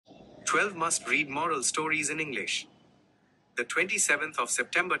12 must-read moral stories in English. The 27th of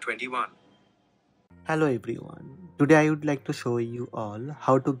September 21. Hello everyone. Today I would like to show you all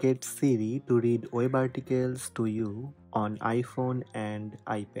how to get Siri to read web articles to you on iPhone and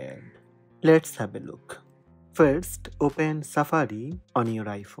iPad. Let's have a look. First, open Safari on your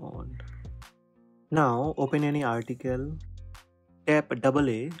iPhone. Now open any article, tap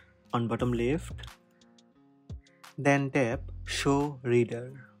AA on bottom left, then tap Show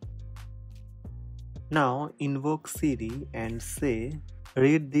Reader. Now invoke Siri and say,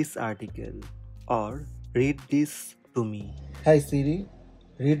 read this article or read this to me. Hi Siri,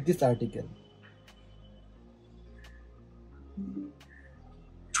 read this article.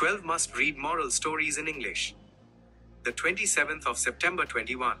 12 must-read moral stories in English. The 27th of September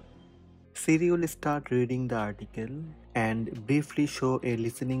 21. Siri will start reading the article and briefly show a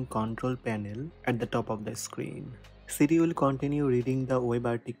listening control panel at the top of the screen. Siri will continue reading the web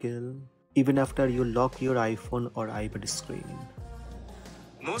article even after you lock your iPhone or iPad screen.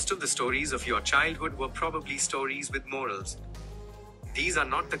 Most of the stories of your childhood were probably stories with morals. These are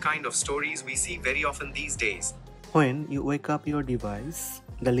not the kind of stories we see very often these days. When you wake up your device,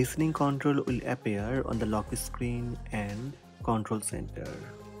 the listening control will appear on the lock screen and control center.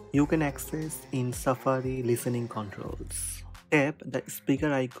 You can access in Safari listening controls. Tap the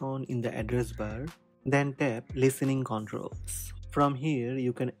speaker icon in the address bar, then tap listening controls. From here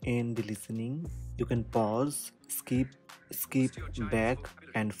you can end the listening. You can pause, skip, back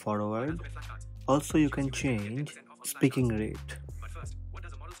and forward. Also you can change speaking rate.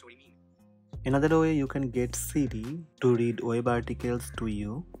 Another way you can get Siri to read web articles to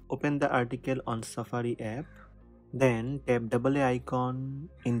you. Open the article on Safari app, then tap AA icon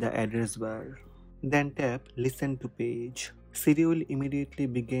in the address bar. Then tap listen to page. Siri will immediately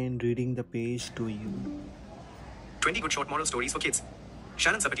begin reading the page to you. 20 good short moral stories for kids.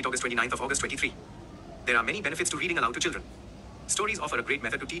 Shannon Sapatit, August 29th of August 23. There are many benefits to reading aloud to children. Stories offer a great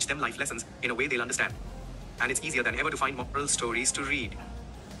method to teach them life lessons in a way they'll understand. And it's easier than ever to find moral stories to read.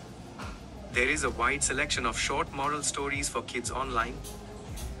 There is a wide selection of short moral stories for kids online.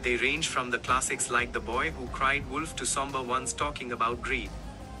 They range from the classics like The Boy Who Cried Wolf to somber ones talking about greed.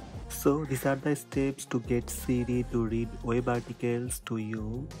 So these are the steps to get Siri to read web articles to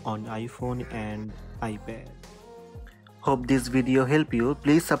you on iPhone and iPad. Hope this video helped you.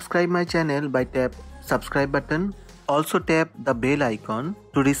 Please subscribe my channel by tap subscribe button. Also tap the bell icon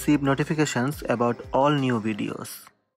to receive notifications about all new videos.